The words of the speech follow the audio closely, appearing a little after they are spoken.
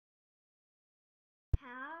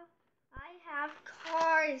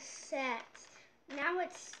is set. Now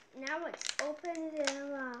it's open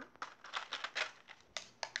them up.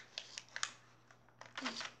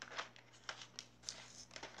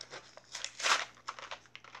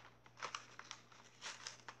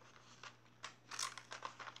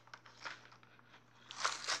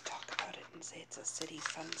 Talk about it and say it's a city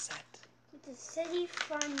fun set. It's a city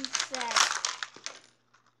fun set.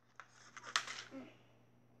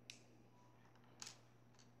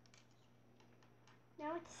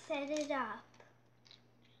 Now let's set it up.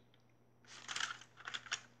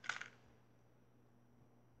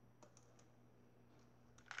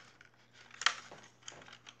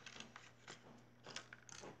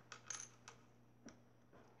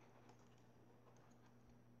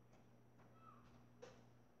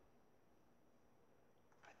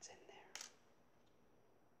 What's in there?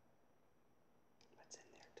 What's in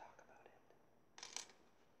there? Talk about it.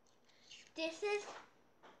 This is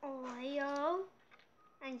oil,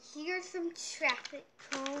 and here's some traffic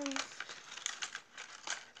cones.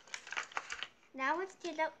 Now let's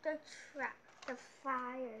get out the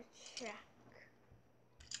fire truck.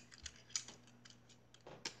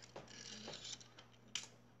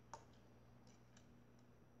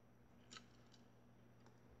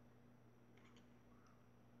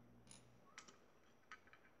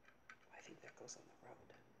 I think that goes on the road.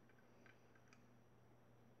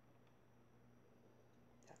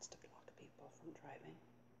 That's to block people from driving.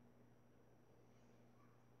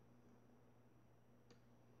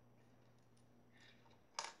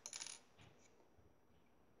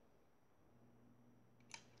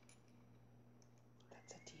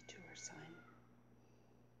 That's a detour sign.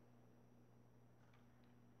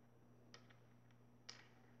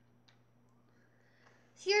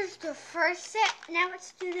 Here's the first set. Now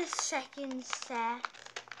let's do the second set.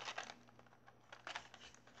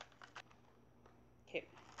 Okay.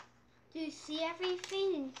 Do you see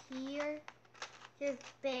everything in here? There's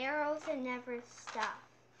barrels and other stuff.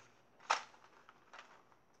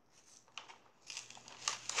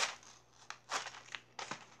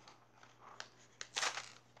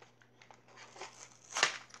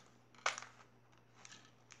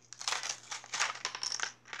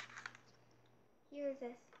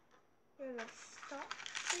 Here's a stop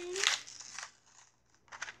thing.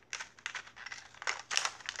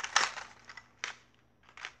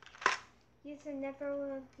 Here's another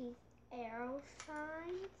one of these arrow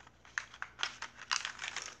signs.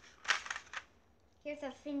 Here's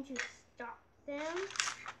a thing to stop them.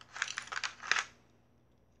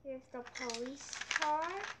 Here's the police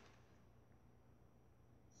car.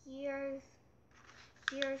 Here's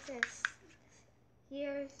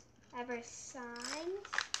other signs.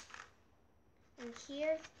 And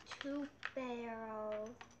here's 2 barrels.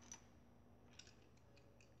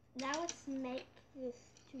 Now let's make this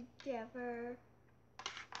together.